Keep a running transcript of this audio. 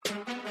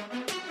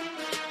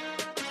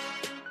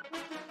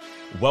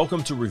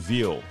Welcome to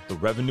Reveal, the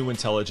Revenue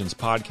Intelligence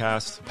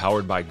podcast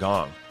powered by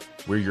Gong.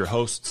 We're your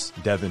hosts,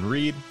 Devin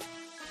Reed.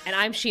 And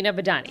I'm Sheena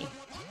Badani.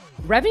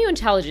 Revenue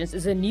intelligence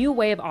is a new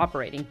way of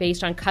operating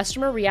based on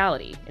customer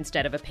reality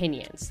instead of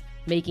opinions,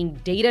 making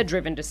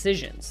data-driven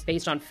decisions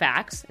based on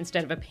facts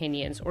instead of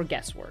opinions or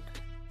guesswork.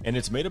 And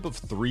it's made up of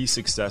three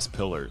success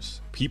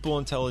pillars: people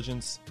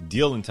intelligence,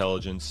 deal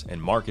intelligence,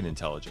 and market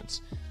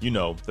intelligence. You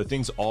know, the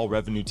things all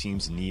revenue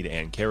teams need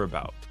and care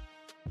about.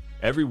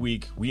 Every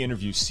week, we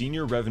interview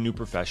senior revenue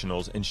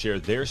professionals and share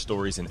their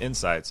stories and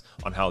insights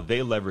on how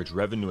they leverage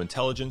revenue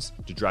intelligence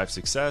to drive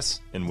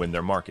success and win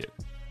their market.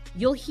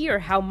 You'll hear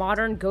how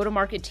modern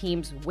go-to-market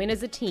teams win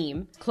as a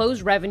team,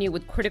 close revenue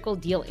with critical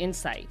deal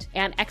insight,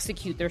 and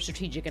execute their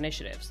strategic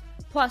initiatives,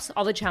 plus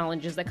all the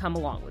challenges that come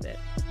along with it.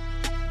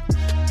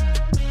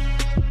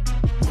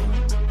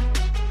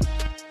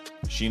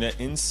 Sheena,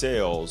 in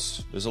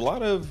sales, there's a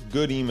lot of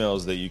good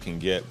emails that you can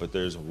get, but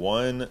there's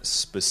one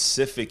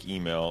specific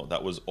email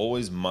that was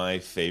always my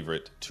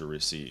favorite to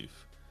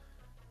receive.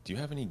 Do you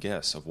have any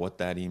guess of what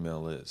that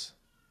email is?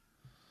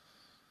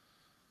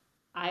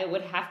 I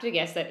would have to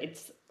guess that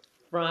it's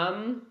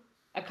from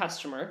a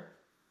customer,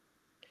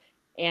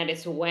 and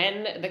it's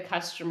when the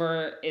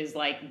customer is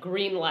like,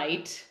 green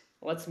light,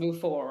 let's move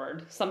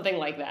forward, something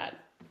like that.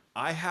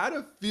 I had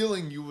a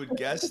feeling you would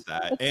guess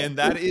that, and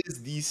that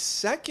is the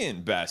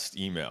second best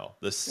email.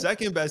 The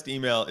second best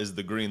email is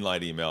the green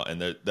light email,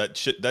 and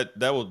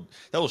that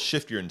will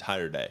shift your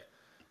entire day,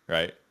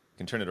 right? You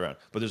can turn it around.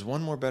 But there's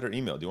one more better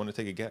email. Do you want to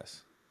take a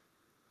guess?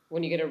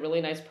 When you get a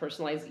really nice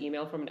personalized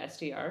email from an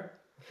SDR.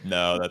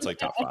 No, that's like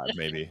top 5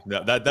 maybe.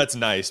 No, that's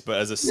nice, but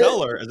as a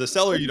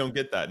seller, you don't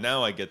get that.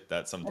 Now I get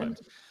that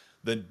sometimes.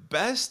 The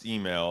best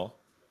email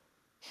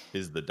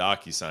is the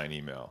DocuSign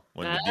email.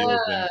 When the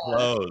deal's been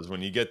closed,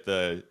 when you get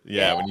the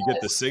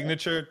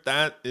signature,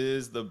 that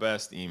is the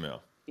best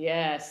email.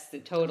 Yes,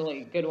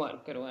 totally. Good one.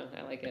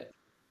 I like it.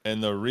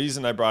 And the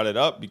reason I brought it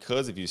up,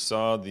 because if you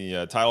saw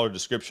the title or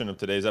description of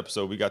today's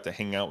episode, we got to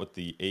hang out with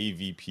the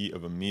AVP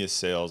of EMEA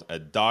sales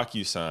at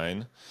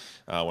DocuSign,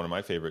 one of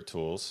my favorite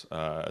tools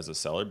as a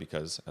seller,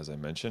 because, as I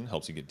mentioned,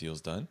 helps you get deals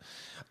done.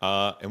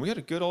 And we had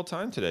a good old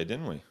time today,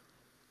 didn't we?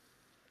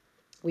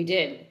 We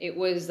did. It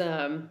was...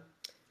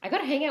 I got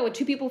to hang out with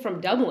two people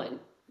from Dublin.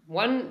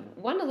 One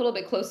a little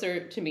bit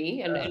closer to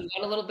me, and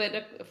one a little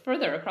bit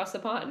further across the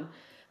pond.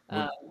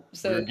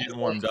 So we were getting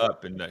warmed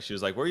up, and she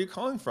was like, "Where are you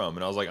calling from?"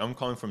 And I was like, "I'm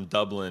calling from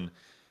Dublin,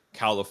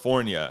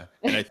 California."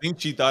 And I think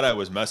she thought I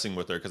was messing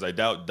with her, because I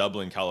doubt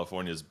Dublin,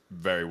 California is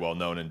very well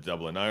known in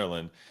Dublin,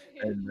 Ireland.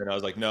 And then I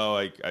was like, "No,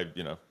 I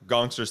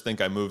gongsters think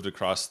I moved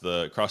across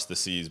the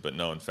seas, but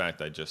no, in fact,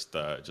 I just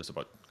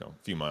about a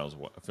few miles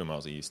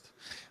east."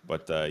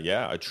 But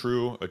yeah, a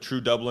true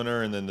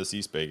Dubliner, and then this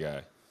East Bay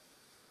guy.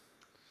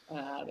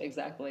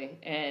 Exactly,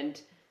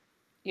 and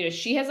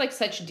she has like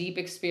such deep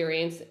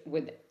experience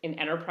in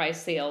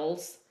enterprise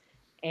sales,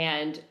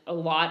 and a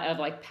lot of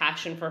like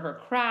passion for her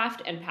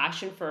craft and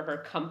passion for her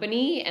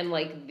company, and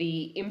like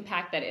the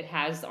impact that it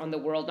has on the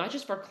world, not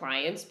just for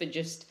clients, but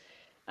just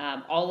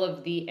all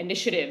of the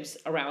initiatives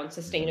around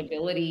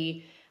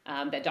sustainability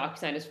that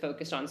DocuSign is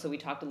focused on. So we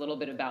talked a little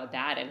bit about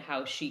that and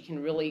how she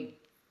can really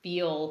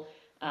feel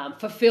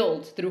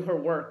fulfilled through her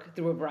work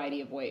through a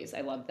variety of ways. I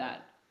love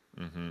that.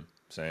 Mm-hmm.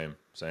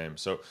 Same.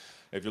 So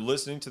if you're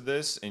listening to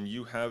this and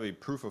you have a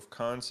proof of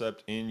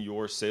concept in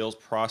your sales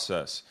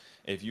process,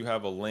 if you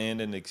have a land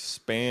and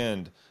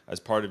expand as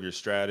part of your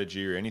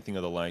strategy or anything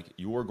of the like,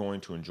 you are going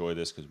to enjoy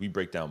this, because we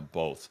break down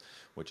both,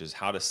 which is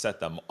how to set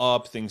them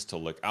up, things to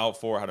look out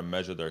for, how to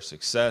measure their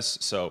success.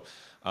 So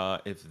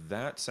if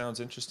that sounds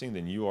interesting,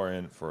 then you are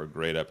in for a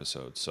great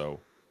episode.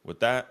 So with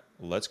that,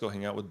 let's go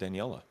hang out with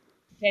Daniela.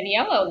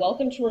 Daniela,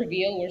 welcome to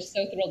Reveal. We're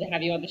so thrilled to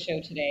have you on the show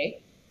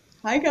today.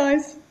 Hi,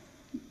 guys.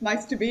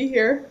 Nice to be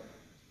here.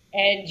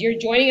 And you're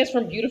joining us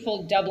from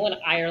beautiful Dublin,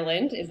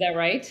 Ireland. Is that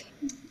right?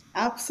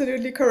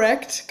 Absolutely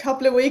correct.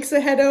 Couple of weeks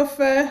ahead of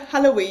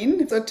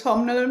Halloween. It's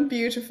autumnal and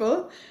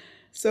beautiful.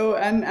 So,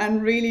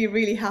 and really,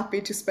 really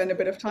happy to spend a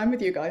bit of time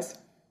with you guys.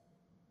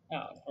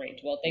 Oh, great.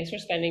 Well, thanks for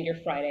spending your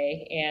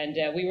Friday.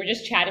 And we were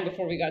just chatting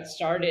before we got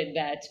started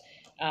that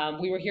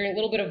we were hearing a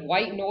little bit of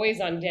white noise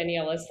on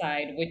Daniela's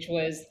side, which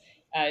was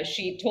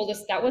she told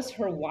us that was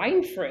her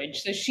wine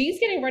fridge. So she's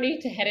getting ready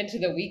to head into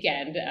the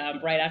weekend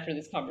right after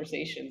this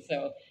conversation.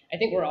 So I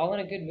think we're all in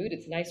a good mood.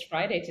 It's a nice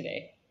Friday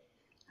today.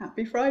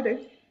 Happy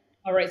Friday.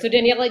 All right. So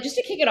Daniela, just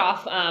to kick it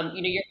off,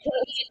 you're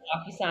currently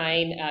at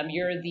DocuSign.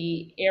 You're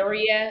the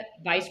area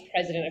vice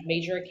president of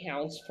major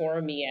accounts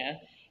for EMEA.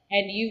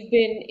 And you've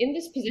been in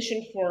this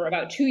position for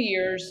about 2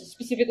 years,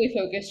 specifically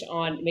focused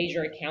on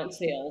major account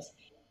sales.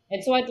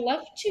 And so I'd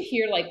love to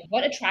hear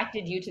what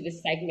attracted you to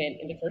this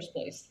segment in the first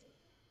place.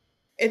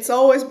 It's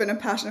always been a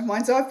passion of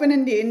mine. So I've been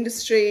in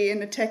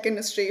the tech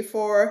industry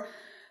for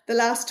the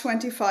last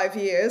 25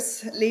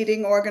 years,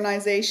 leading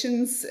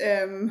organizations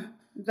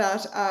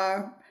that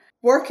are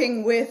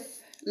working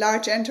with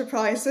large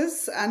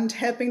enterprises and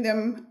helping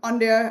them on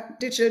their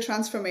digital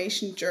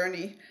transformation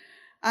journey.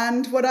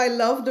 And what I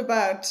loved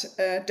about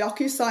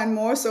DocuSign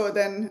more so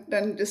than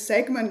the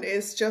segment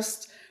is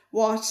just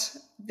what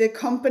the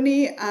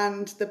company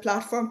and the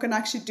platform can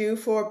actually do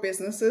for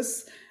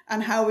businesses,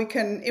 and how we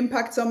can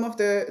impact some of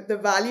the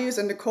values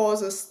and the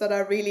causes that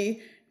are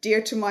really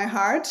dear to my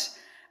heart,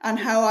 and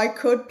how I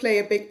could play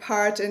a big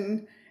part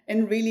in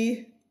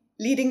really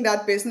leading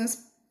that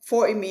business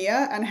for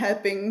EMEA and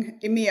helping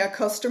EMEA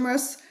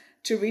customers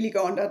to really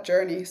go on that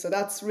journey. So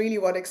that's really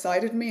what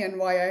excited me and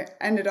why I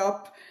ended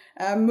up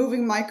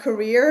moving my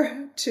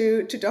career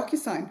to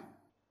DocuSign.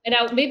 And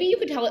now maybe you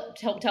could tell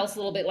us a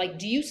little bit, like,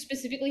 do you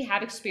specifically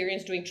have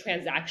experience doing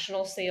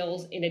transactional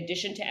sales in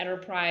addition to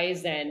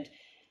enterprise? And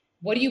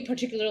what do you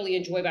particularly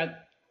enjoy about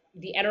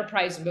the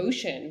enterprise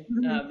motion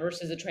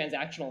versus a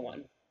transactional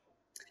one?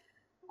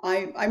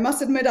 I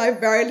must admit I have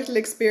very little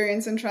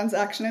experience in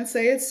transactional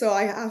sales. So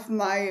I have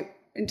my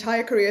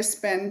entire career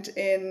spent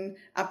in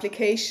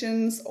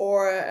applications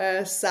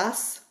or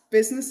SaaS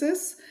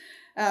businesses,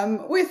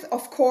 with,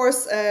 of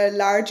course,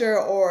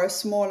 larger or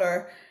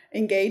smaller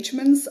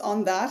engagements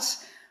on that.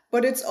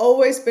 But it's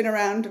always been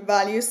around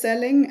value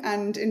selling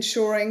and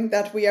ensuring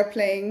that we are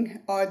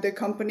playing, or the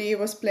company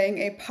was playing,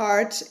 a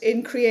part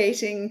in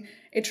creating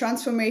a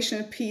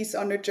transformational piece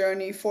on the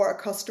journey for our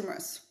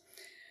customers.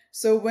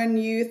 So when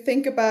you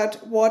think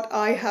about what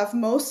I have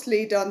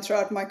mostly done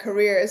throughout my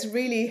career is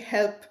really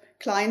help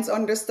clients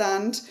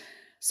understand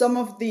some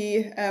of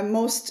the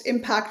most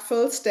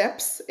impactful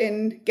steps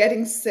in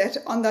getting set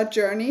on that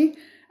journey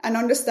and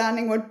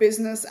understanding what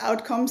business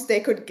outcomes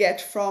they could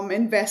get from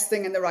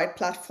investing in the right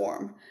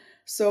platform.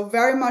 So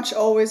very much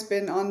always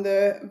been on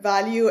the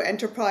value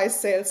enterprise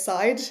sales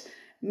side,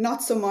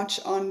 not so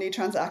much on the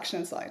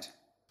transactional side.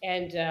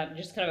 And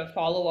just kind of a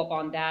follow-up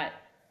on that,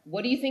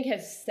 what do you think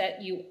has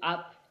set you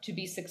up to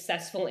be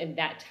successful in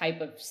that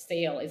type of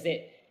sale? Is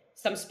it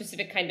some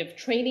specific kind of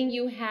training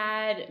you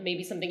had,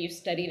 maybe something you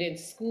studied in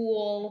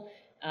school,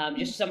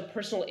 just some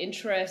personal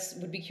interests?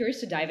 Would be curious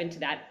to dive into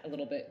that a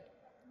little bit.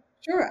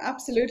 Sure,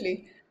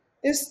 absolutely.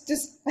 There's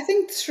just, I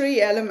think,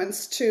 3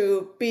 elements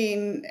to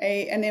being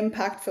an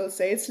impactful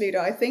sales leader.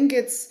 I think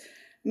it's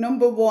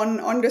number 1,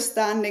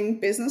 understanding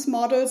business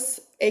models,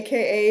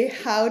 aka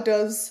how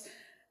does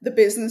the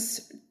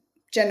business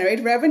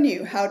generate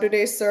revenue? How do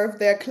they serve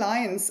their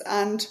clients?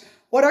 And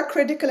what are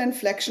critical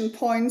inflection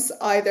points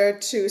either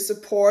to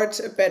support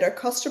a better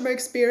customer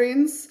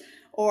experience,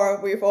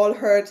 or we've all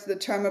heard the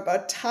term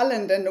about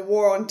talent and the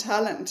war on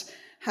talent.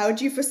 How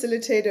do you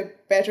facilitate a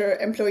better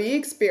employee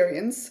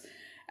experience?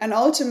 And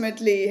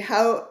ultimately,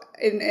 how,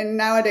 in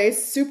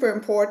nowadays, super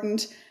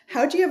important,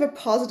 how do you have a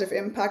positive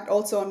impact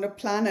also on the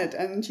planet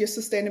and your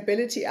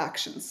sustainability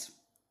actions?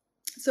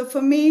 So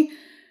for me,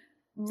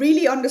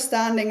 really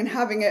understanding and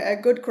having a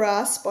good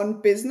grasp on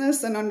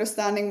business and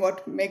understanding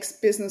what makes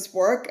business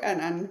work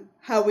and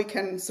how we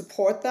can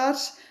support that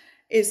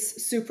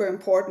is super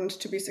important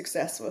to be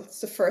successful. It's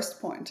the first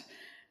point.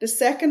 The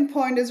second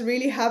point is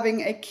really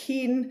having a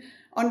keen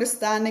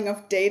understanding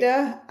of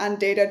data and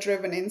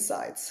data-driven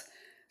insights.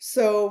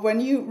 So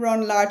when you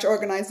run large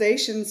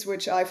organizations,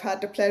 which I've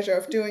had the pleasure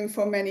of doing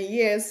for many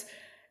years,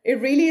 it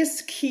really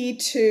is key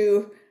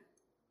to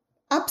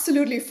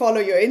absolutely follow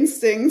your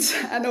instincts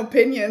and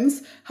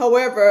opinions.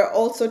 However,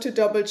 also to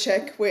double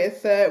check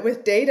with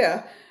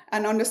data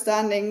and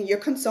understanding your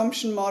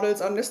consumption models,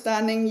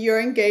 understanding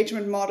your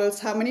engagement models,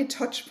 how many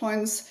touch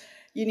points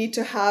you need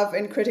to have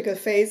in critical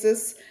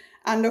phases.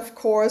 And of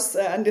course,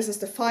 and this is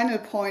the final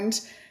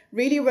point,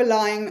 really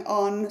relying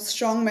on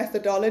strong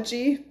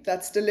methodology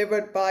that's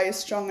delivered by a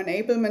strong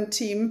enablement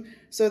team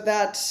so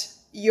that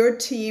your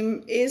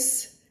team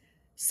is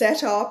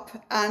set up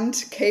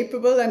and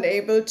capable and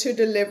able to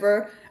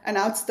deliver an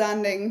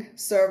outstanding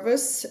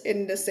service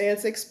in the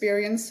sales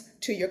experience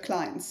to your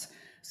clients.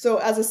 So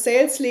as a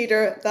sales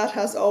leader, that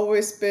has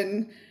always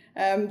been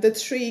the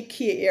 3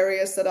 key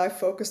areas that I've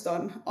focused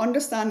on: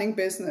 understanding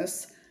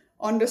business,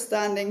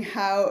 understanding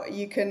how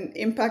you can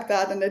impact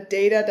that and the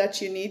data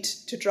that you need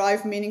to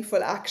drive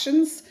meaningful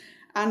actions,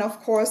 and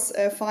of course,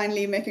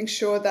 finally, making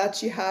sure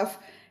that you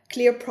have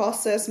clear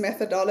process,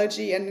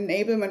 methodology, and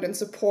enablement and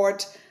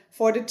support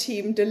for the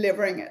team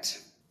delivering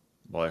it.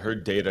 Well, I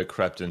heard data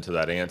crept into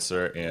that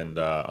answer, and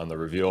on the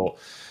Reveal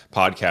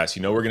podcast,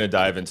 we're going to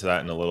dive into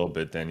that in a little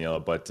bit,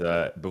 Daniela.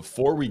 But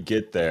before we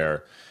get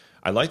there,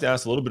 I'd like to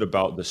ask a little bit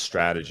about the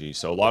strategy.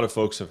 So a lot of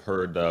folks have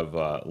heard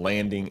of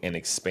landing and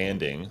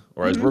expanding,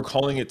 or as we're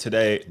calling it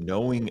today,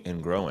 knowing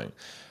and growing.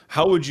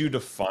 How would you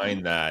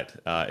define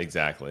that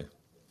exactly?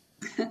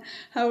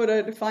 How would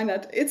I define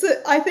that?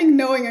 I think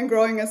knowing and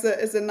growing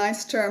is a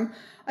nice term.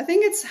 I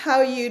think it's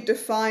how you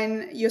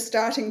define your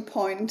starting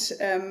point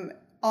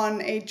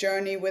on a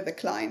journey with a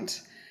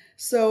client.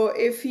 So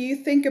if you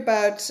think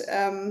about,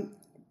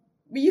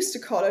 we used to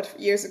call it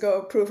years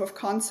ago, proof of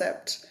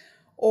concept,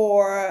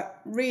 or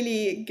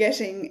really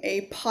getting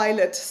a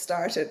pilot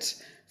started,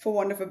 for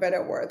want of a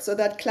better word. So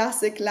that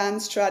classic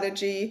land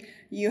strategy,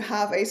 you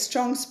have a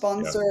strong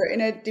sponsor in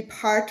a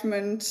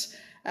department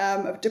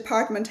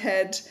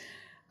head,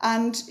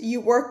 and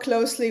you work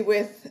closely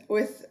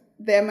with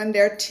them and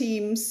their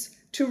teams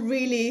to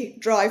really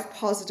drive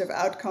positive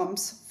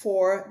outcomes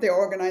for the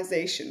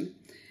organization.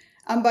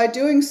 And by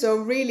doing so,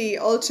 really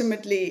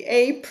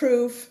ultimately,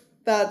 prove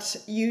that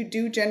you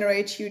do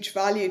generate huge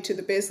value to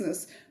the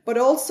business, but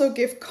also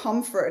give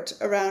comfort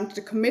around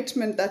the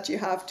commitment that you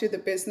have to the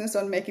business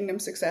on making them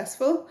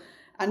successful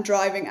and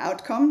driving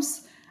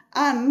outcomes,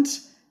 and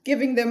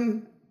giving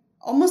them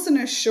almost an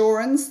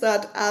assurance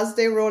that as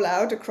they roll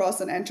out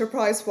across an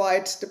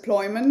enterprise-wide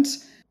deployment,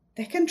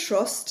 they can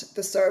trust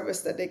the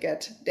service that they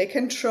get. They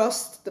can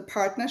trust the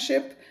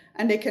partnership,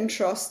 and they can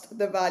trust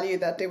the value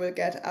that they will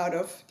get out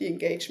of the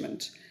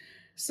engagement.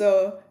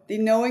 So the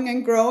knowing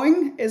and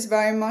growing is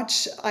very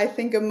much, I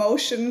think, a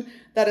motion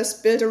that is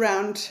built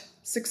around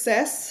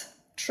success,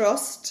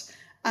 trust,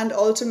 and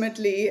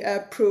ultimately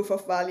proof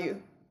of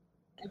value.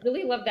 I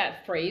really love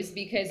that phrase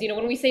because,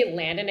 when we say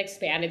land and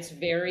expand, it's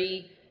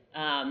very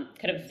kind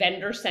of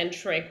vendor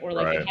centric, or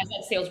like It has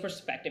that sales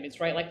perspective. It's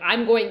right. Like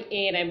I'm going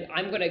in and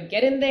I'm going to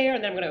get in there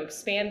and then I'm going to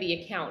expand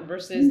the account,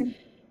 versus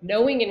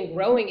knowing and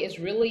growing is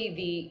really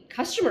the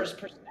customer's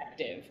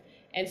perspective.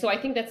 And so I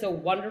think that's a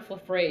wonderful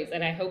phrase,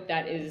 and I hope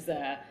that is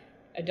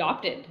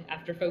adopted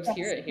after folks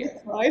hear it here.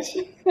 Right.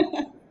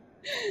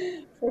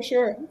 For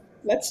sure.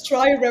 Let's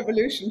try a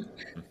revolution.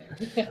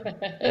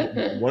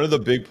 One of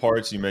the big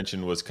parts you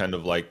mentioned was kind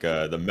of like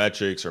the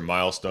metrics or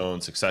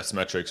milestones, success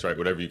metrics, right?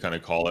 Whatever you kind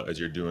of call it as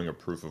you're doing a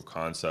proof of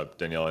concept,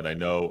 Daniela. And I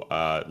know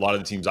a lot of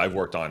the teams I've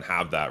worked on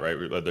have that,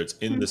 right? Whether it's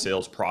in the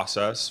sales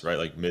process, right?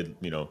 Like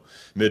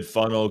mid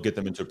funnel, get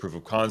them into a proof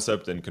of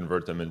concept and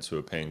convert them into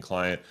a paying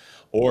client,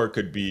 or it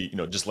could be,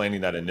 just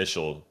landing that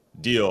initial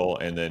deal.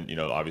 And then,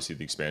 obviously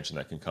the expansion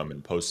that can come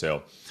in post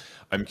sale.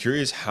 I'm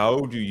curious, how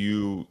do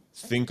you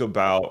think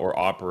about or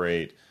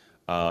operate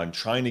on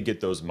trying to get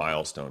those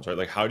milestones, right?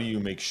 Like, how do you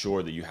make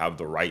sure that you have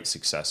the right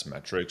success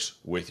metrics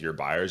with your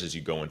buyers as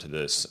you go into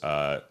this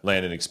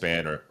land and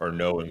expand or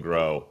know and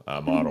grow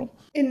model?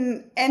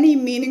 In any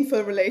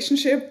meaningful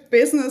relationship,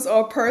 business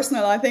or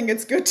personal, I think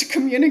it's good to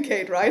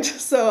communicate, right?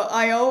 So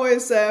I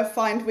always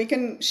find we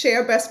can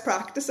share best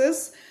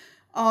practices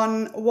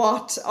on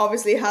what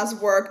obviously has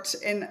worked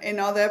in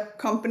other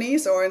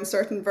companies or in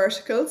certain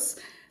verticals,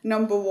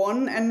 number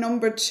one. And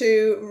number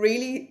two,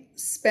 really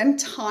spend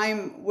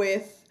time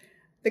with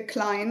the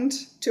client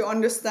to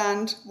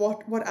understand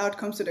what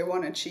outcomes do they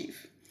want to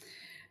achieve.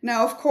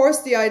 Now, of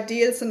course, the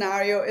ideal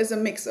scenario is a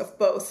mix of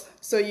both.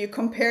 So you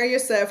compare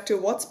yourself to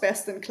what's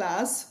best in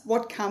class,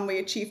 what can we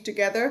achieve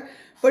together,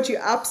 but you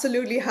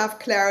absolutely have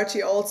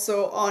clarity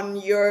also on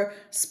your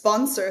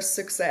sponsor's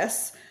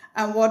success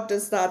and what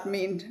does that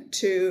mean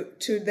to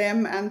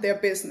them and their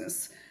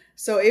business.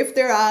 So if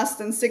they're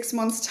asked in 6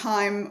 months'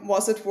 time,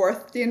 was it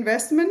worth the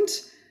investment?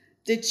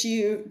 Did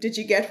you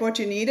get what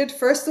you needed?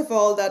 First of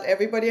all, that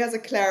everybody has a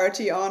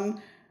clarity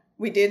on,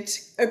 we did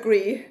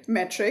agree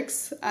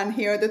metrics, and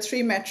here are the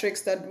 3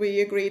 metrics that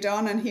we agreed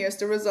on, and here's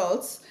the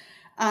results.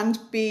 And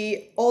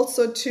B,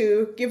 also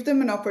to give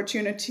them an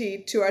opportunity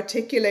to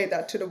articulate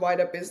that to the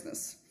wider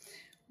business.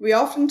 We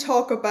often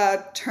talk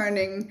about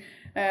turning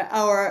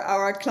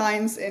our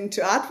clients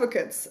into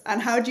advocates.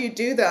 And how do you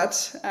do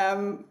that?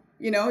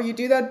 You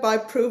do that by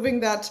proving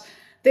that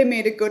they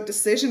made a good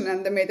decision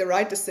and they made the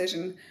right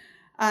decision.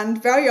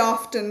 And very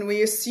often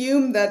we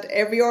assume that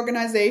every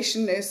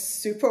organization is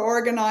super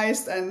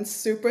organized and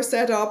super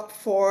set up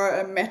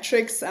for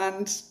metrics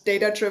and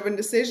data-driven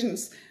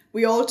decisions.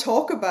 We all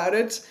talk about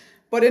it,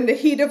 but in the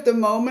heat of the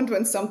moment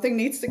when something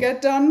needs to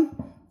get done,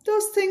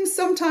 those things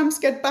sometimes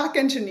get back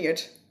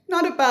engineered.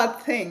 Not a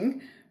bad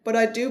thing, but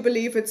I do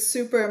believe it's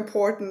super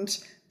important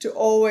to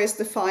always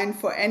define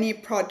for any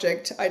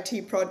project,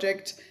 IT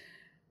project,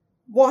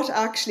 what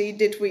actually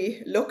did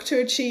we look to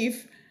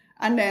achieve,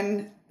 and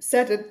then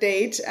set a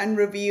date and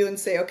review and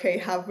say, okay,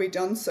 have we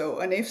done so?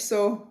 And if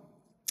so,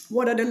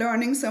 what are the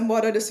learnings and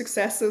what are the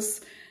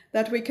successes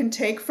that we can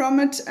take from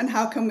it? And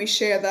how can we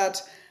share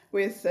that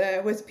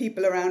with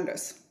people around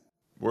us?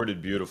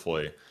 Worded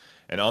beautifully.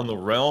 And on the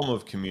realm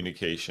of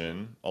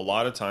communication, a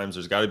lot of times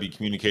there's got to be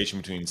communication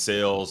between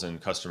sales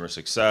and customer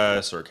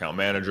success or account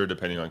manager,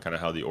 depending on kind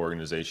of how the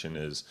organization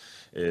is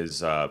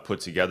put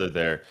together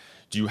there.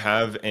 Do you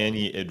have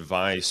any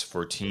advice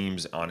for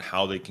teams on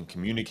how they can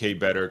communicate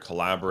better,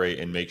 collaborate,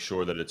 and make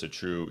sure that it's a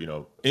true,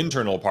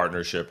 internal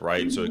partnership,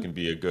 right? Mm-hmm. So it can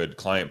be a good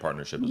client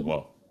partnership as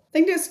well. I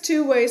think there's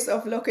 2 ways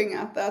of looking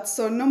at that.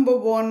 So number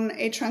one,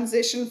 a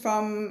transition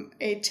from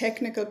a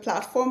technical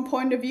platform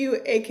point of view,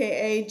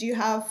 aka do you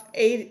have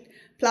a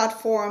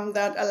platform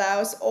that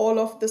allows all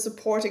of the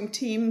supporting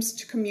teams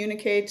to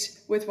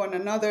communicate with one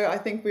another? I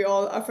think we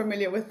all are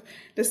familiar with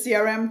the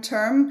CRM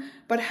term,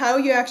 but how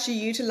you actually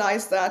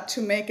utilize that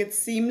to make it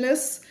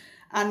seamless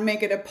and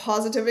make it a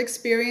positive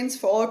experience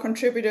for all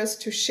contributors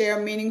to share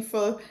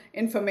meaningful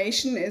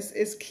information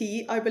is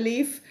key, I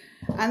believe.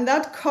 And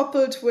that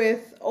coupled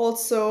with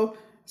also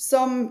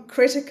some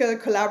critical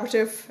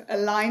collaborative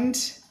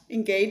aligned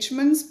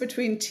engagements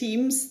between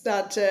teams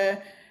that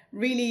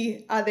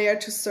really are there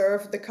to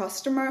serve the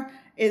customer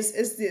is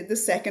the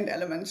second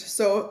element.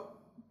 So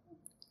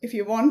if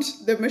you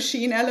want, the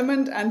machine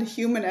element and the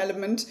human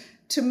element,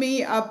 to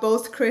me, are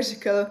both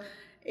critical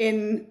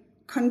in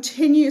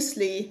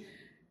continuously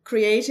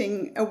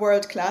creating a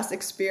world-class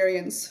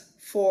experience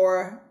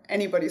for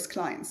anybody's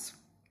clients.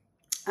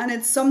 And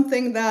it's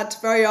something that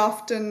very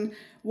often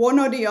one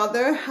or the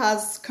other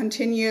has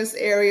continuous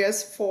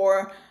areas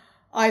for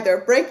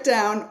either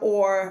breakdown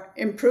or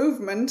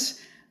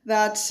improvement,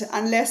 that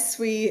unless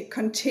we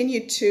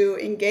continue to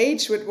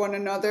engage with one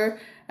another,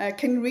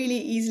 can really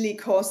easily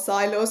cause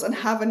silos and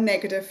have a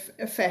negative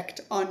effect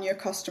on your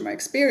customer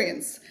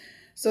experience.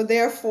 So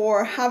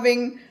therefore,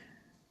 having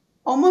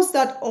almost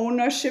that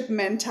ownership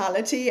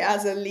mentality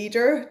as a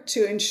leader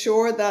to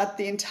ensure that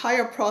the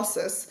entire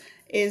process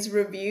is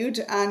reviewed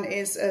and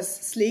is as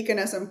sleek and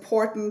as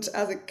important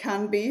as it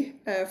can be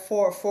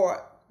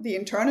for the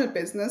internal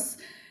business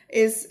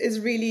is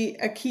really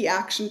a key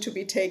action to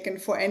be taken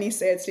for any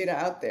sales leader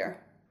out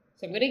there.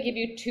 So I'm going to give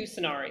you two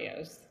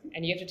scenarios,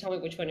 and you have to tell me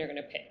which one you're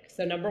going to pick.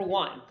 So number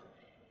one,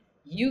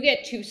 you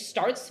get to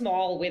start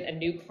small with a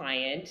new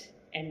client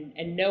and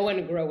know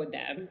and grow with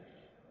them.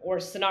 Or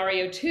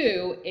scenario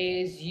two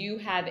is you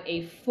have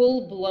a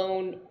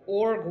full-blown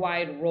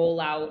org-wide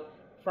rollout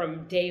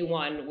from day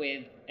one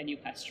with a new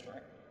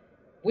customer.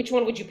 Which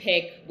one would you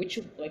pick?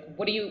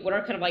 What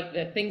are kind of like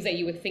the things that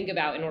you would think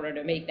about in order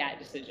to make that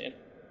decision?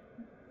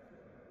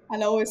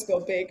 I'll always go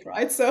big,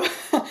 right? So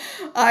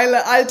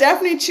I'll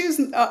definitely choose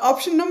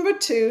option number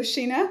two,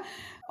 Sheena.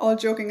 All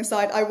joking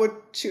aside, I would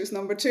choose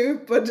number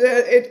two, but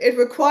it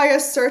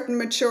requires certain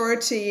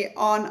maturity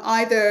on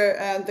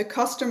either the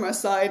customer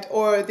side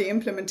or the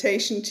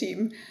implementation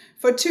team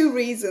for two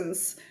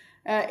reasons.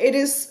 It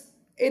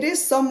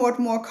is somewhat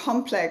more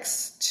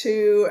complex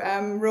to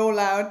roll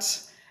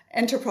out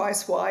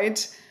enterprise-wide,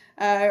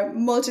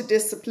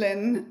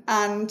 multidiscipline,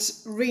 and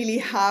really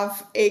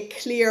have a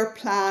clear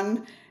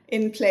plan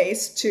in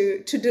place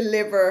to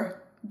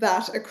deliver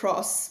that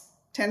across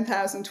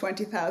 10,000,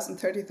 20,000,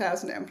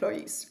 30,000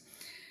 employees.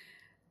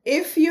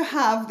 If you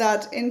have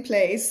that in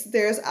place,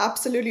 there's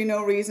absolutely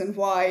no reason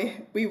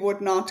why we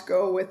would not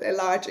go with a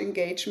large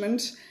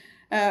engagement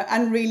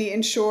and really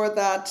ensure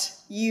that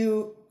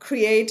you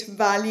create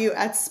value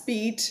at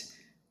speed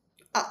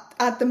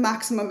at the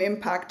maximum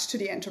impact to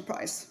the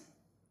enterprise.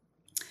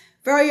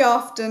 Very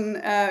often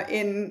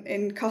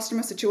in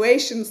customer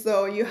situations,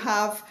 though, you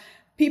have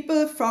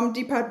people from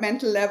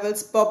departmental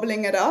levels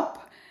bubbling it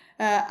up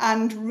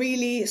and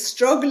really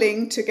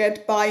struggling to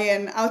get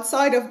buy-in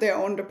outside of their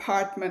own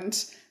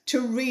department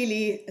to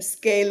really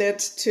scale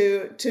it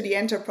to the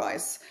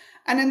enterprise.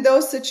 And in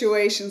those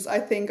situations, I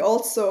think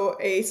also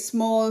a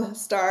small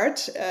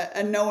start,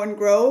 a know and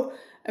grow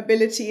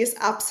ability is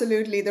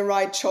absolutely the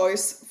right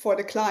choice for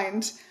the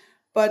client.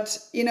 But,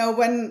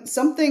 when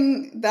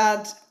something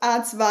that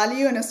adds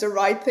value and is the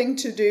right thing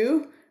to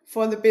do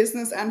for the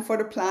business and for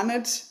the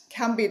planet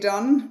can be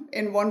done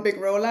in one big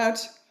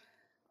rollout,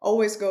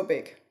 always go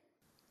big.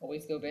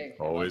 Always go big.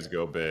 Always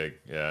go big.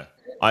 Yeah.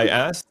 I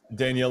asked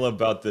Daniela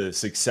about the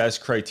success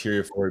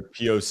criteria for a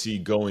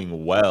POC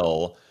going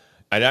well.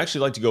 I'd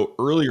actually like to go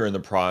earlier in the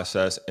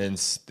process and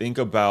think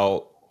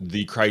about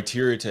the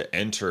criteria to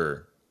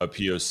enter a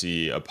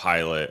POC, a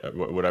pilot,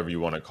 whatever you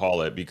want to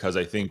call it, because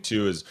I think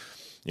too is,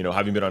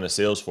 having been on a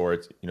sales floor,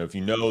 if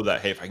you know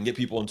that, hey, if I can get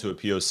people into a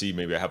POC,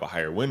 maybe I have a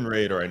higher win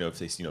rate, or I know if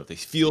they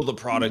feel the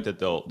product that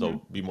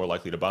they'll be more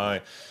likely to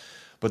buy.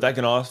 But that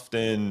can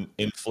often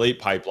inflate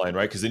pipeline,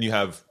 right? Because then you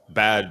have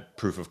bad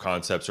proof of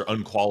concepts or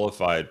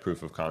unqualified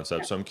proof of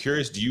concepts. So I'm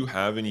curious, do you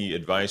have any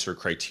advice or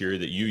criteria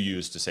that you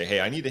use to say, hey,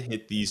 I need to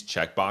hit these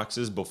check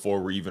boxes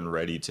before we're even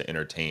ready to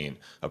entertain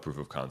a proof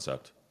of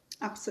concept?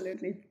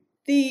 Absolutely.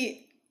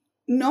 The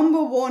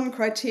number one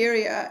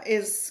criteria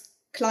is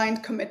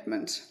client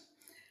commitment.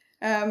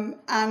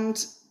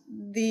 And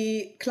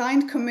the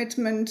client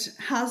commitment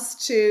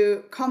has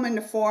to come in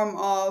the form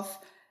of,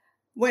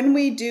 when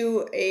we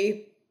do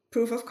a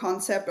proof of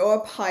concept or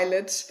a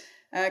pilot,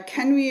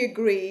 can we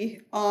agree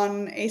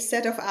on a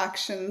set of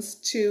actions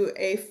to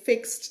a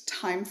fixed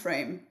time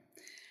frame?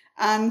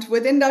 And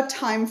within that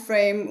time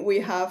frame,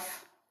 we have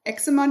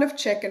X amount of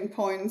check-in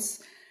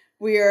points.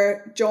 We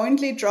are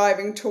jointly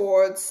driving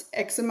towards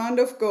X amount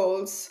of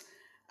goals,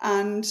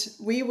 and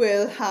we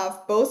will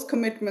have both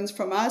commitments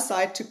from our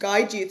side to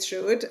guide you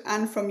through it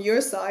and from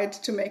your side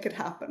to make it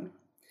happen.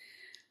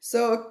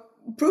 So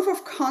proof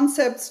of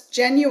concepts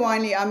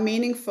genuinely are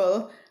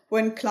meaningful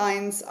when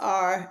clients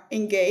are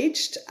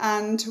engaged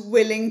and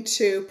willing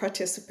to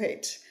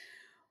participate.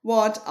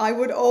 What I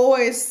would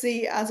always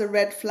see as a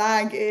red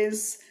flag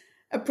is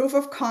a proof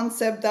of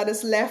concept that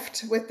is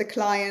left with the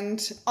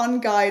client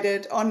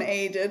unguided,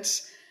 unaided,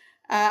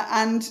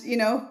 and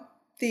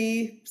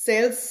the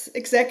sales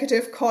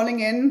executive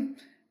calling in,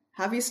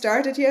 have you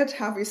started yet?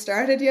 Have we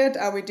started yet?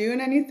 Are we doing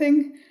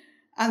anything?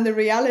 And the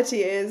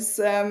reality is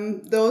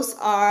those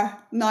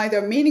are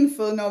neither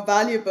meaningful nor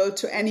valuable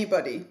to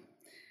anybody.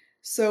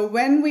 So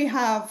when we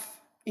have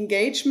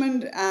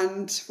engagement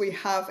and we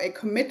have a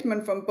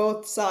commitment from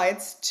both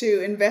sides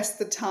to invest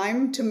the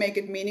time to make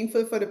it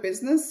meaningful for the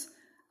business,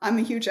 I'm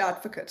a huge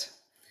advocate.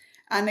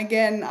 And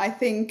again, I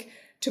think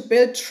to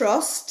build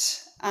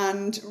trust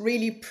and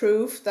really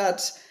prove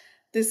that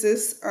This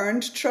is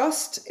earned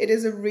trust. It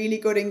is a really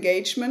good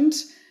engagement.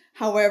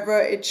 However,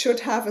 it should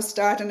have a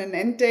start and an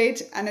end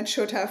date, and it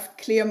should have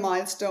clear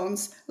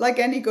milestones, like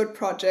any good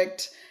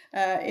project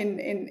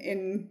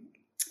in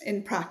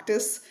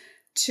practice,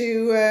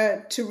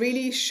 to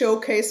really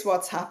showcase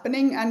what's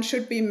happening, and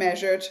should be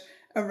measured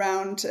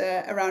around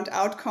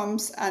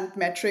outcomes and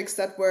metrics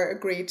that were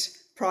agreed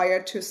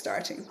prior to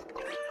starting.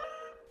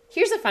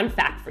 Here's a fun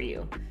fact for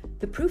you.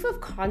 The proof of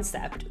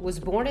concept was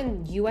born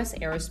in U.S.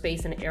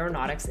 aerospace and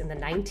aeronautics in the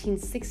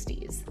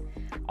 1960s.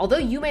 Although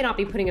you may not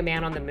be putting a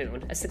man on the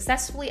moon, a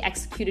successfully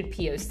executed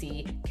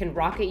POC can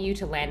rocket you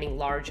to landing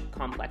large,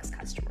 complex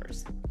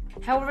customers.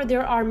 However,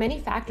 there are many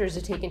factors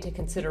to take into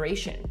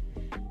consideration.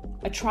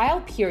 A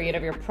trial period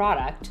of your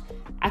product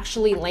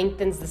actually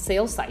lengthens the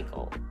sales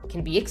cycle,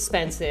 can be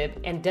expensive,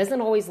 and doesn't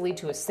always lead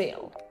to a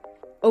sale.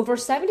 Over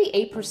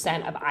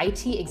 78% of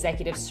IT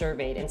executives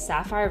surveyed in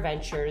Sapphire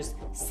Ventures'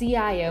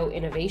 CIO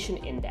Innovation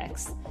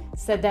Index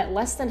said that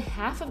less than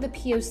half of the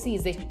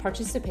POCs they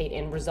participate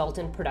in result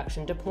in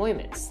production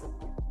deployments.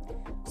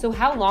 So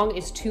how long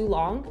is too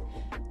long?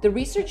 The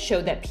research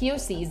showed that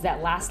POCs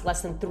that last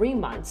less than 3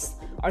 months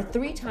are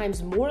 3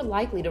 times more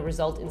likely to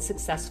result in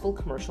successful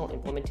commercial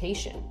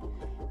implementation.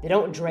 They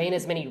don't drain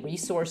as many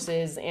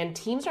resources, and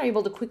teams are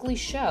able to quickly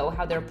show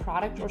how their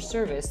product or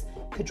service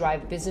could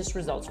drive business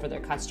results for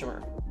their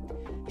customer.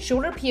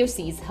 Shorter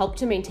POCs help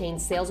to maintain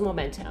sales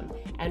momentum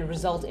and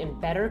result in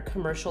better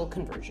commercial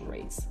conversion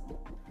rates.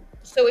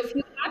 So if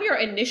you have your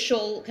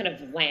initial kind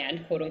of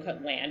land, quote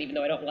unquote land, even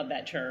though I don't love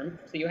that term,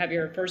 so you have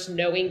your first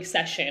knowing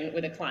session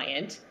with a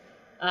client,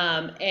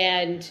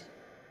 and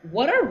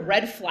what are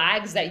red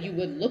flags that you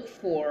would look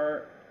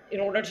for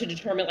in order to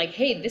determine like,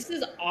 hey, this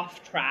is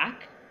off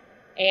track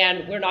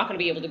and we're not going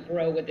to be able to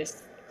grow with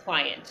this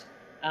client?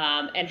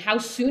 And how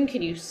soon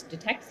can you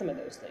detect some of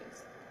those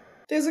things?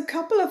 There's a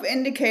couple of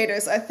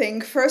indicators, I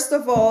think. First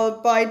of all,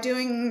 by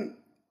doing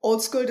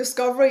old school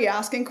discovery,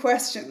 asking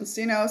questions,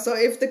 so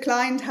if the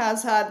client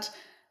has had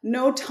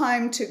no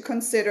time to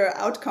consider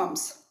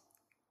outcomes,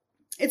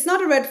 it's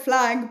not a red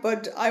flag,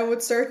 but I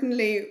would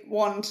certainly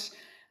want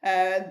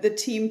the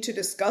team to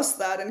discuss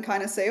that and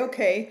kind of say,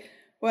 okay,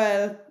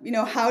 well,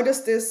 how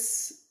does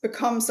this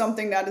become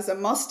something that is a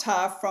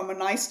must-have from a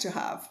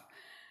nice-to-have?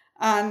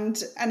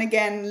 And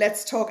again,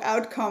 let's talk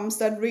outcomes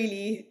that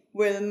really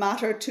will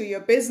matter to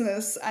your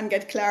business and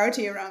get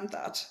clarity around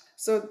that.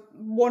 So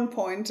one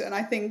point, and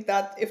I think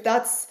that if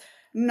that's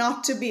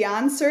not to be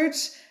answered,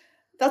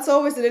 that's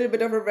always a little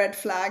bit of a red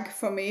flag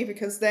for me,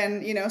 because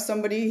then,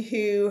 somebody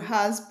who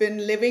has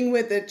been living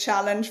with the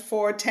challenge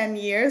for 10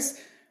 years,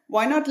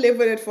 why not live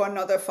with it for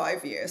another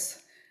 5 years?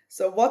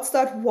 So what's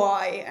that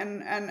why?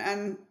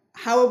 And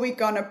how are we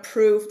going to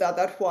prove that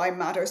that why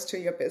matters to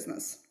your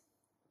business?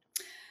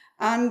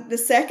 And the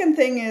second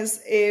thing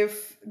is,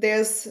 if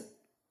there's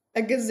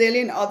a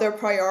gazillion other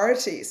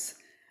priorities,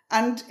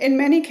 and in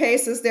many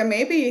cases, there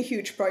may be a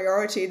huge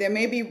priority. There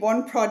may be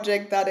one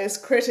project that is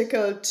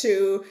critical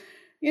to,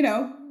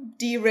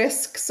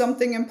 de-risk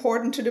something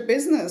important to the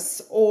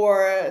business,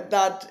 or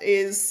that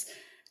is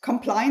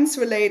compliance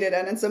related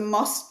and it's a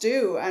must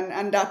do,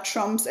 and that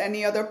trumps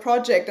any other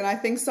project. And I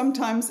think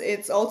sometimes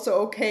it's also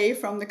okay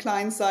from the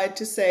client side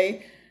to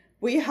say,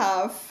 we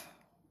have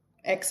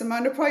X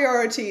amount of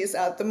priorities.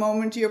 At the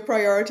moment, you're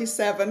priority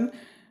 7.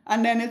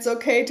 And then it's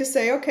okay to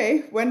say,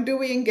 okay, when do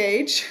we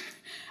engage?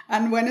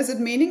 And when is it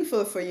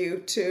meaningful for you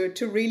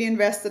to really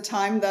invest the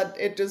time that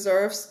it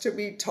deserves to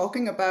be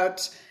talking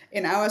about,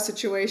 in our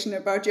situation,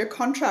 about your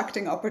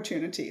contracting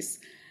opportunities?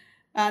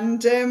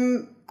 And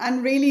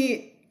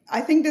really,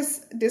 I think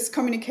this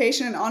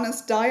communication and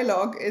honest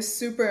dialogue is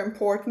super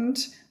important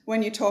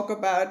when you talk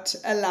about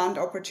a land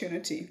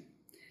opportunity.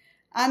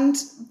 And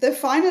the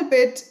final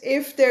bit,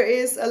 if there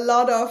is a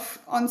lot of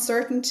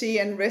uncertainty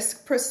and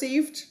risk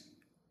perceived,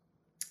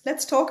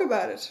 let's talk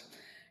about it.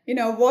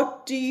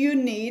 What do you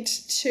need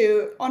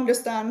to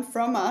understand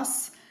from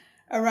us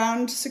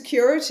around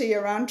security,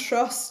 around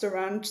trust,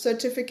 around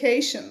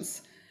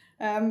certifications,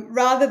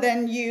 rather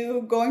than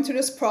you going through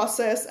this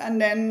process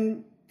and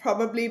then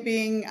probably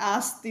being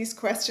asked these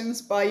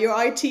questions by your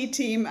IT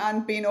team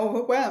and being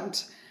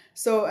overwhelmed.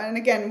 So, and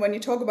again, when you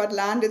talk about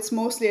land, it's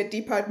mostly at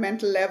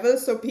departmental level.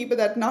 So people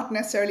that not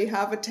necessarily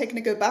have a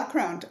technical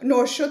background,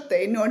 nor should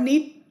they, nor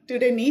do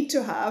they need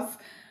to have.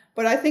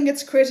 But I think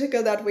it's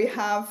critical that we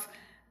have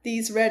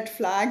these red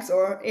flags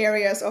or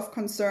areas of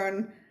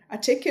concern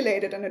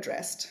articulated and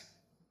addressed.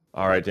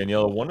 All right,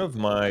 Daniela, one of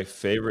my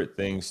favorite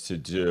things to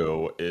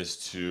do is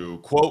to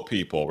quote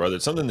people, whether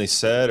it's something they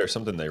said or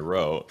something they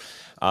wrote.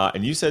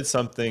 And you said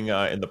something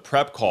in the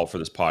prep call for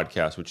this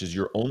podcast, which is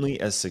you're only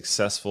as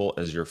successful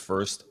as your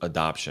first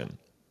adoption.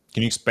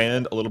 Can you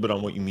expand a little bit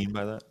on what you mean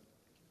by that?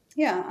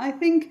 Yeah, I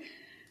think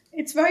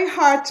it's very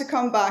hard to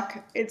come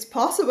back. It's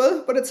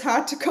possible, but it's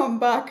hard to come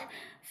back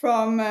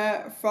from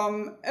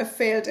a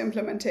failed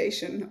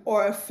implementation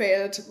or a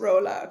failed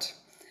rollout.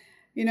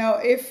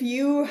 If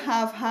you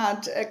have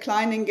had a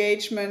client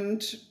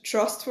engagement,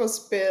 trust was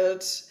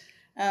built,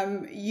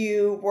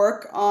 you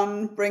work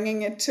on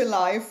bringing it to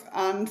life,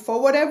 and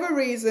for whatever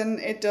reason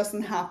it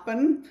doesn't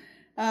happen,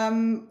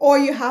 or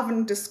you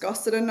haven't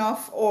discussed it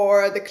enough,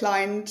 or the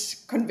client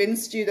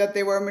convinced you that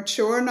they were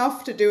mature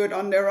enough to do it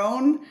on their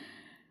own,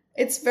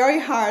 it's very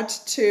hard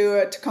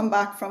to come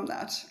back from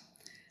that.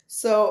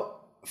 So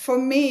for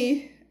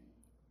me,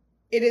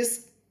 it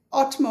is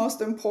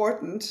utmost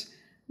important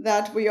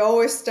that we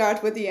always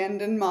start with the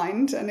end in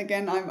mind. And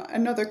again, I'm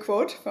another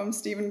quote from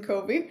Stephen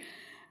Covey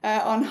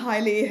on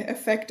highly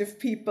effective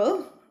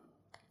people.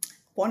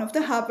 One of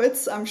the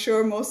habits, I'm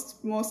sure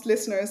most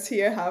listeners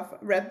here have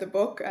read the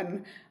book,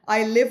 and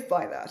I live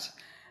by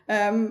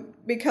that.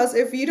 Because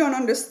if you don't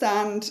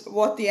understand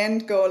what the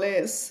end goal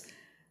is,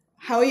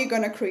 how are you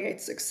going to create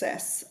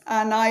success?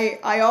 And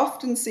I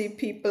often see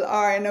people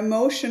are in a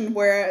motion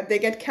where they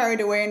get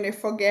carried away and they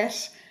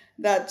forget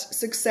that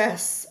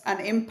success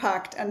and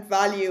impact and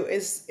value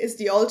is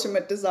the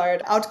ultimate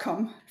desired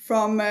outcome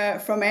from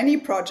any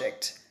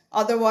project.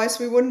 Otherwise,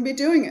 we wouldn't be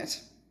doing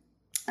it.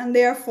 And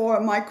therefore,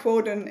 my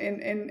quote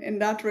in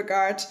that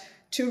regard,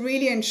 to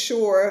really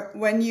ensure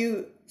when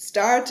you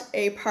start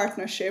a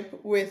partnership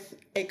with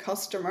a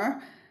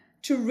customer,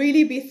 to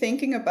really be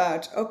thinking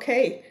about,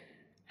 okay,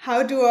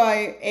 how do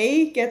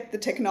I, get the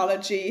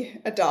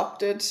technology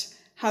adopted?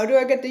 How do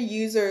I get the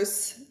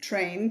users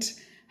trained?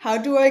 How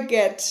do I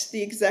get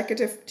the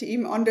executive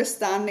team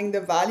understanding the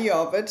value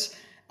of it?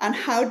 And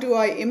how do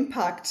I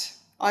impact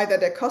either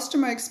their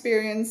customer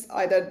experience,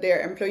 either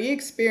their employee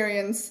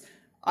experience,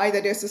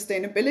 either their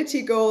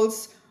sustainability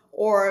goals,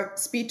 or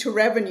speed to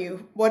revenue,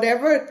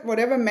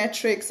 whatever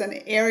metrics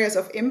and areas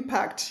of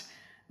impact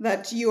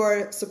that you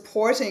are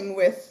supporting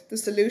with the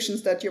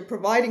solutions that you're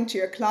providing to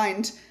your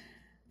client,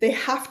 they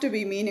have to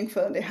be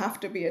meaningful and they have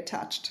to be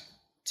attached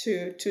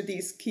to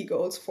these key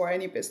goals for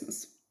any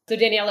business. So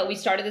Daniela, we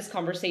started this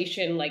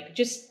conversation like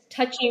just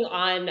touching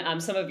on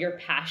some of your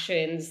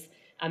passions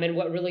and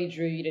what really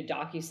drew you to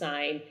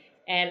DocuSign.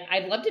 And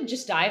I'd love to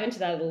just dive into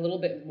that a little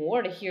bit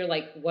more to hear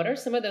like what are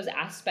some of those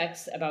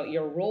aspects about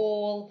your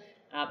role,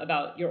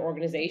 about your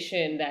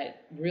organization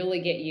that really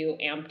get you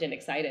amped and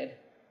excited?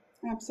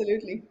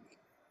 Absolutely.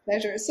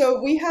 Pleasure.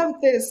 So we have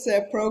this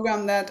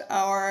program that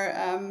our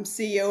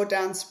CEO,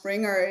 Dan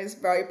Springer, is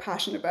very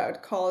passionate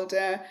about called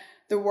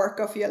The Work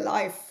of Your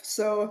Life.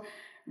 So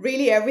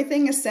really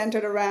everything is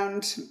centered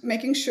around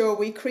making sure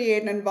we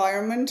create an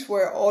environment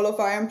where all of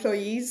our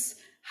employees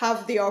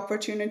have the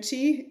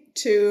opportunity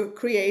to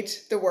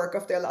create the work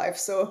of their life.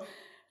 So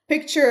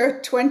picture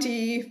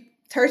 20,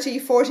 30,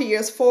 40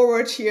 years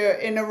forward, you're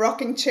in a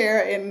rocking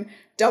chair in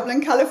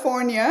Dublin,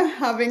 California,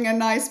 having a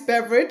nice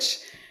beverage.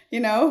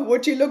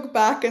 Would you look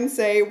back and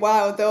say,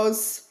 wow,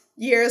 those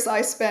years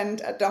I spent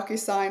at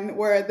DocuSign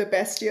were the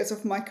best years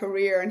of my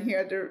career, and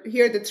here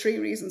are the 3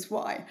 reasons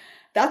why.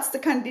 That's the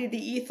kind of the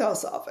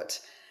ethos of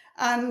it.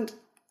 And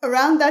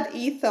around that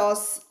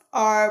ethos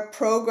are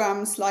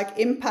programs like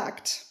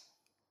Impact,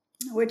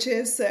 which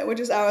is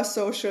our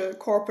social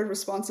corporate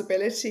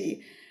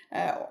responsibility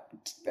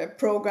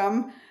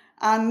program.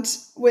 And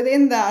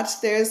within that,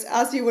 there's,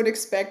 as you would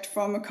expect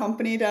from a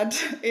company that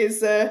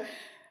is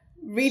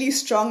really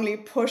strongly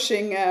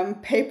pushing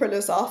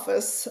paperless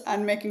office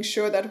and making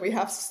sure that we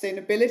have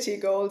sustainability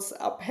goals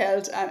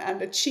upheld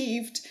and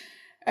achieved,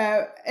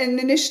 an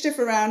initiative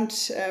around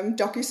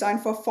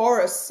DocuSign for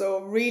Forests.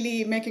 So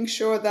really making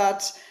sure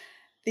that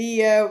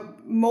the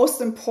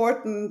most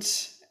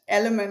important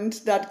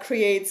element that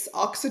creates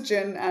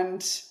oxygen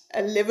and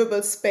a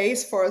livable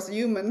space for us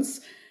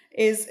humans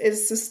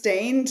is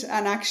sustained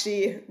and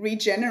actually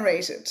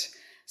regenerated.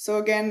 So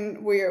again,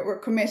 we're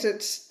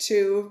committed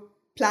to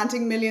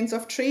planting millions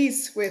of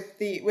trees with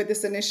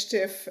this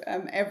initiative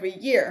every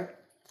year.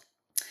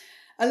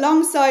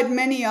 Alongside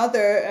many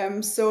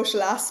other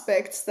social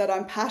aspects that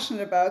I'm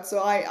passionate about. So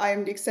I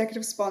am the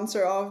executive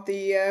sponsor of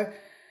the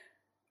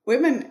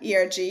Women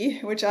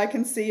ERG, which I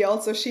can see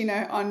also,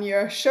 Sheena, on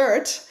your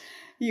shirt.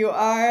 You're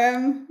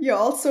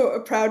also a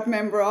proud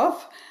member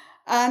of.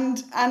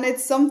 And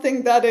it's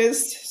something that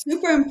is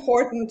super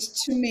important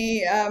to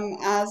me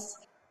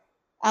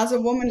as a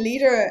woman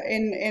leader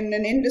in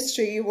an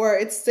industry where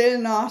it's still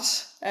not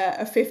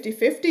a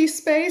 50-50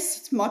 space.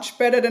 It's much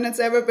better than it's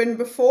ever been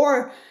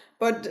before.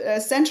 But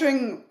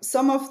centering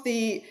some of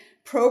the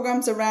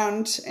programs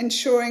around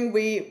ensuring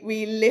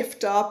we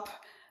lift up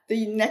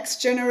the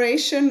next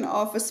generation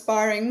of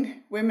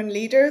aspiring women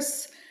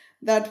leaders,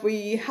 that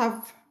we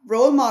have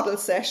role model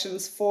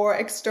sessions for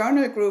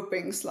external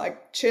groupings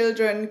like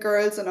children,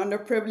 girls, and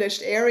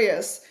underprivileged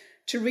areas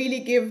to really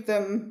give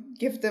them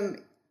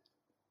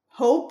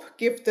hope,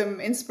 give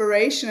them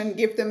inspiration, and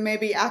give them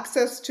maybe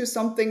access to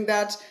something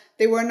that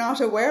they were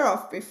not aware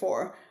of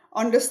before.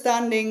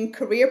 Understanding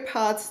career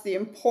paths, the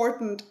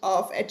importance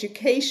of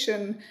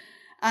education,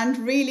 and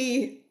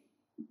really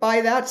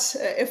by that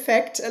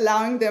effect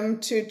allowing them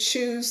to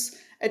choose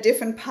a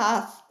different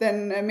path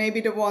than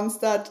maybe the ones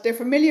that they're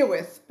familiar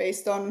with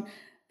based on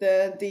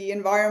the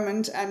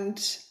environment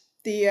and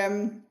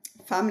the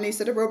families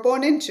that they were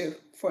born into,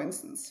 for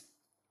instance.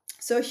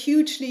 So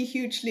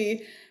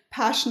hugely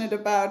passionate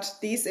about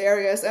these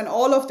areas, and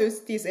all of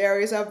these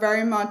areas are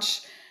very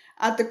much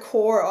at the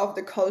core of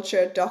the culture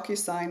at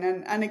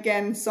DocuSign. And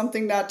again,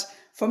 something that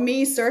for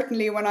me,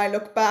 certainly when I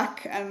look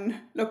back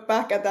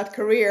at that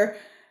career,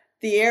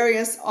 the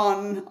areas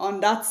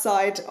on that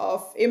side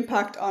of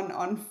impact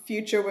on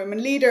future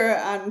women leader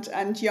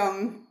and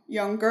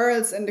young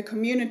girls in the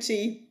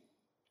community,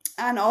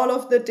 and all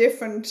of the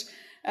different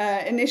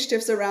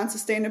initiatives around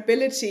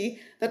sustainability,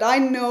 that I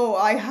know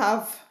I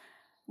have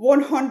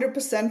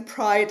 100%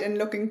 pride in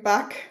looking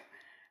back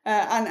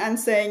and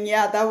saying,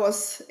 yeah, that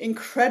was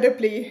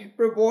incredibly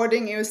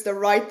rewarding. It was the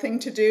right thing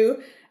to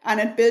do, and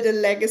it built a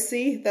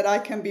legacy that I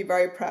can be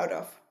very proud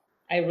of.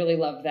 I really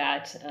love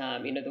that.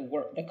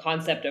 The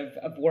concept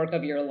of work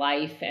of your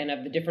life and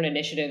of the different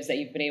initiatives that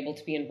you've been able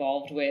to be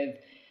involved with.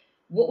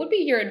 What would be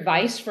your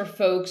advice for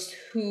folks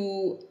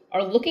who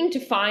are looking to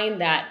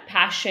find that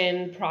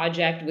passion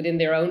project within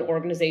their own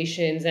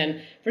organizations? And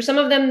for some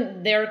of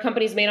them, their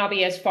companies may not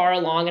be as far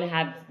along and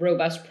have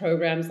robust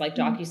programs like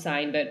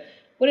DocuSign, but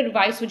what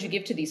advice would you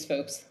give to these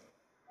folks?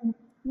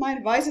 My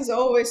advice is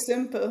always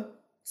simple.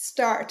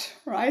 Start,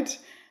 right?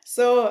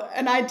 So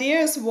an idea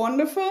is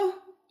wonderful.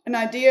 An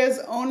idea is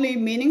only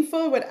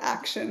meaningful with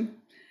action.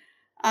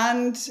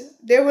 And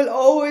there will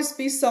always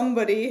be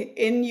somebody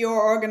in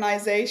your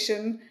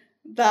organization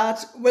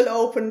that will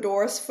open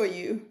doors for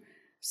you.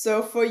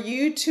 So for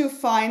you to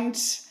find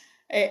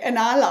an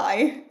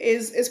ally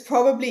is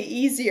probably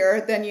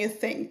easier than you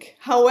think.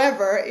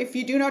 However, if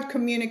you do not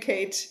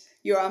communicate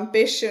your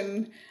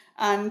ambition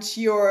and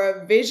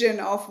your vision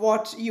of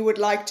what you would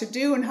like to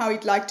do and how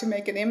you'd like to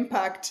make an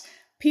impact,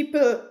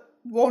 people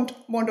won't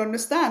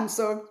understand.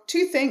 So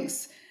 2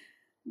 things.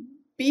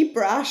 Be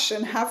brash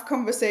and have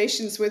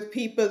conversations with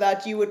people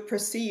that you would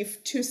perceive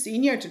too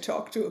senior to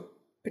talk to,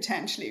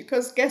 potentially,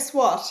 because guess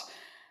what?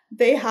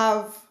 They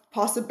have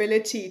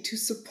possibility to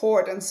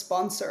support and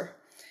sponsor.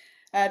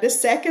 The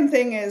second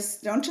thing is,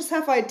 don't just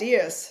have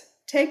ideas,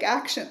 take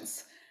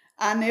actions.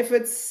 And if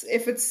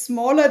it's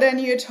smaller than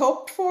you'd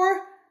hoped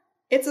for,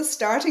 it's a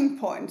starting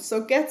point.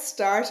 So get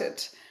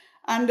started.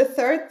 And the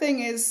third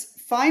thing is,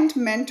 find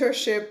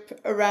mentorship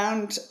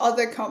around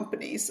other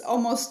companies.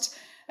 Almost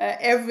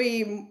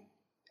every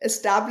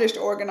established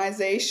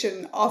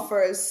organization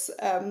offers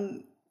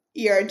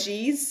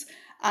ERGs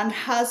and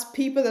has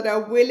people that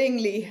are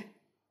willingly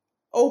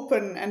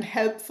open and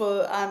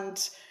helpful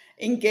and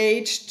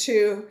engaged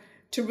to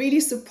really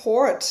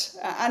support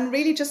and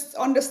really just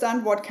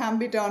understand what can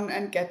be done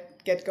and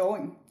get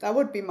going. That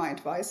would be my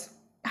advice.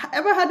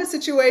 Ever had a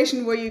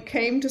situation where you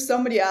came to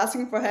somebody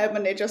asking for help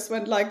and they just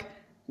went like,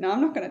 no,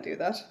 I'm not going to do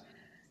that?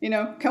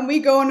 Can we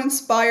go and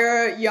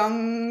inspire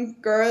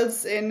young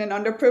girls in an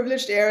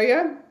underprivileged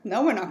area?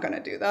 No, we're not going to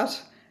do that.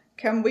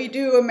 Can we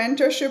do a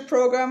mentorship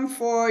program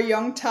for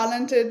young,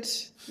 talented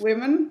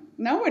women?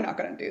 No, we're not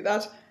going to do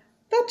that.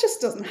 That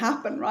just doesn't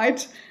happen,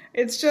 right?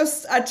 It's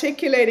just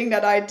articulating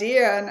that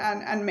idea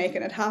and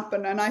making it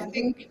happen. And I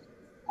think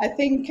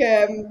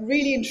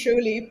really and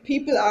truly,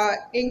 people are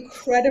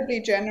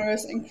incredibly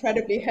generous,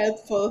 incredibly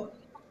helpful.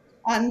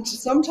 And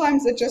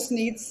sometimes it just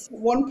needs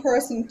one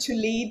person to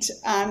lead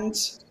and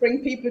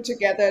bring people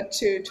together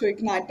to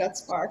ignite that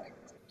spark.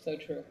 So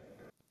true.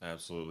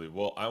 Absolutely.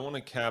 Well, I want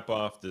to cap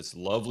off this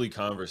lovely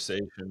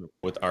conversation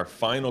with our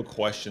final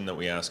question that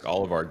we ask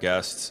all of our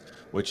guests,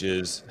 which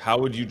is, how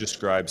would you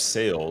describe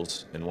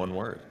sales in one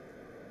word?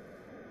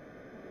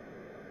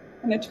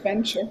 An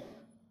adventure.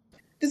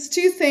 There's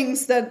 2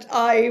 things that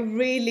I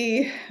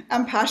really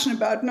am passionate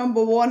about.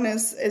 Number 1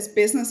 is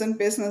business and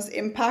business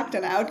impact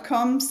and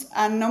outcomes.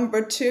 And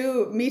number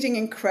 2, meeting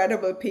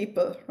incredible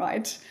people,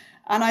 right?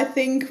 And I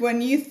think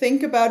when you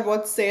think about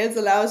what sales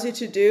allows you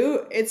to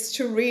do, it's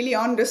to really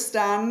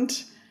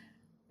understand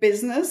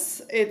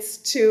business. It's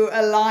to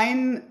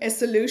align a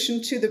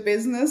solution to the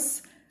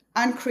business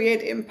and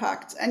create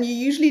impact. And you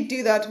usually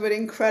do that with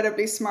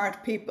incredibly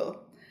smart people,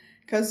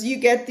 because you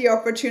get the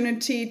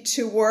opportunity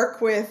to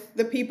work with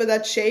the people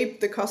that shape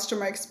the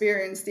customer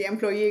experience, the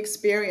employee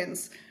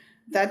experience,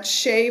 that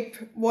shape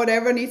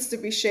whatever needs to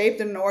be shaped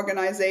in an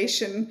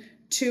organization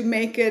to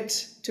make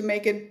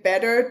it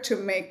better, to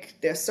make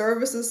their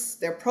services,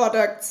 their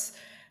products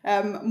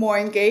more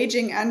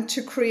engaging, and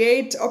to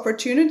create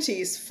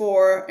opportunities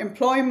for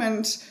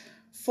employment,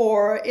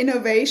 for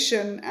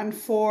innovation, and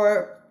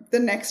for the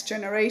next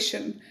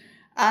generation.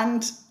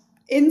 And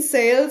in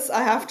sales,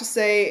 I have to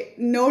say,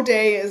 no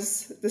day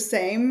is the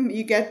same.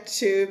 You get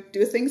to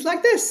do things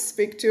like this,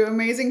 speak to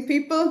amazing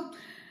people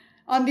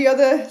on the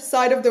other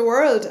side of the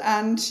world,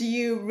 and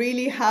you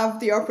really have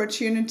the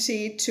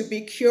opportunity to be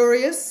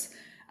curious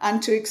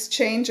and to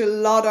exchange a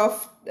lot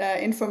of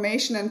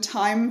information and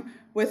time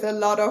with a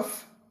lot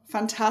of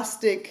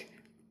fantastic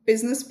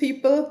business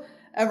people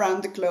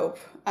around the globe.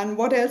 And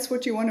what else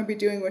would you want to be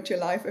doing with your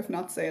life if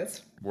not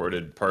sales?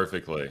 Worded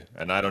perfectly.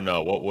 And I don't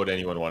know, what would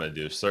anyone want to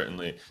do?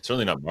 Certainly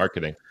not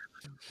marketing.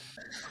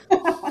 No,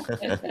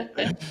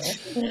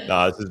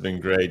 this has been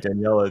great.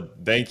 Daniela,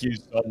 thank you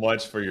so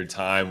much for your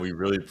time. We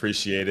really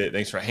appreciate it.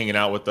 Thanks for hanging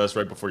out with us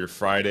right before your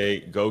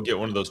Friday. Go get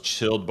one of those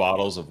chilled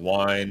bottles of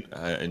wine,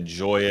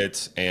 enjoy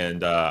it,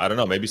 and I don't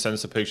know, maybe send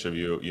us a picture of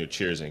you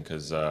cheersing,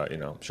 because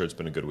I'm sure it's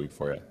been a good week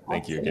for you.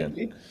 Thank you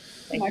again.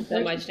 Thank you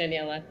so much,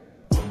 Daniela.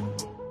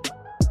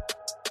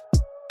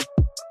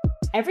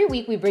 Every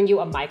week we bring you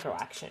a micro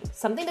action,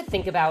 something to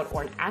think about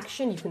or an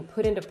action you can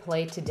put into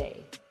play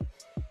today.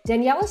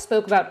 Daniela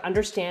spoke about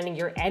understanding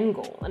your end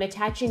goal and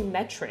attaching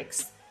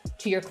metrics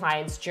to your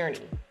client's journey.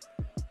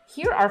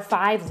 Here are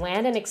 5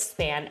 land and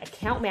expand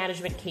account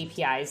management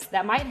KPIs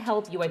that might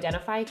help you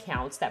identify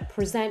accounts that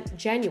present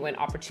genuine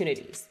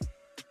opportunities.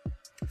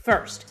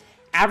 First,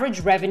 average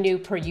revenue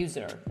per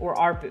user, or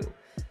ARPU.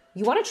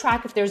 You want to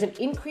track if there's an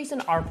increase in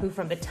ARPU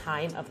from the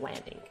time of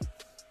landing.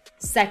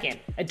 Second,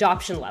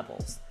 adoption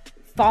levels.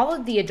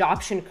 Follow the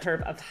adoption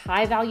curve of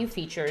high-value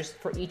features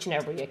for each and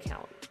every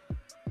account.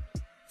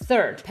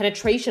 Third,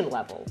 penetration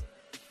level.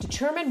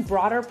 Determine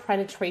broader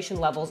penetration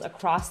levels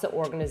across the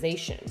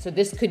organization. So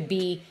this could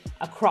be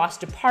across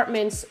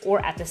departments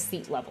or at the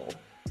seat level.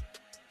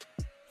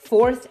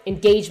 Fourth,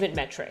 engagement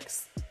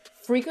metrics.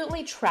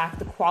 Frequently track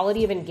the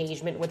quality of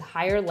engagement with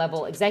higher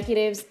level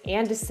executives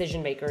and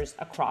decision makers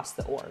across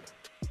the org.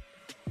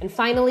 And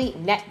finally,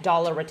 net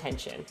dollar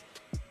retention.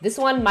 This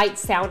one might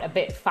sound a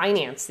bit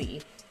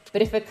financy,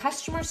 but if a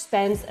customer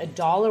spends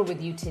 $1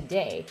 with you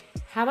today,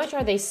 how much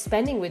are they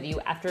spending with you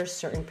after a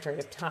certain period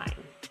of time?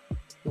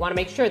 You want to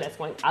make sure that's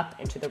going up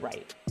and to the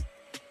right.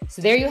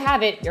 So there you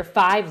have it, your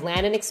 5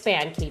 land and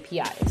expand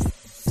KPIs.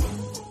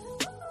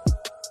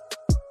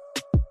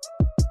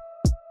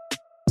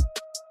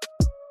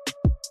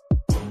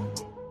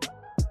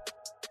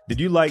 Did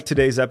you like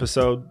today's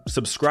episode?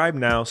 Subscribe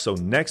now so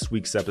next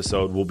week's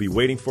episode will be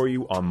waiting for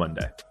you on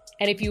Monday.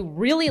 And if you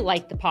really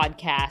like the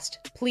podcast,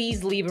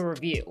 please leave a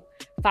review.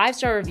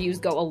 5-star reviews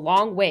go a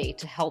long way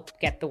to help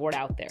get the word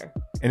out there.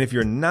 And if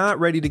you're not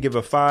ready to give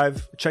a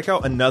 5, check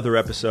out another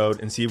episode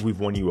and see if we've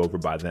won you over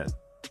by then.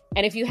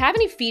 And if you have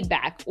any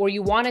feedback or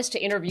you want us to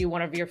interview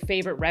one of your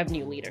favorite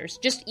revenue leaders,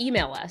 just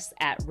email us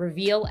at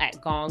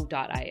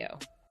reveal@gong.io.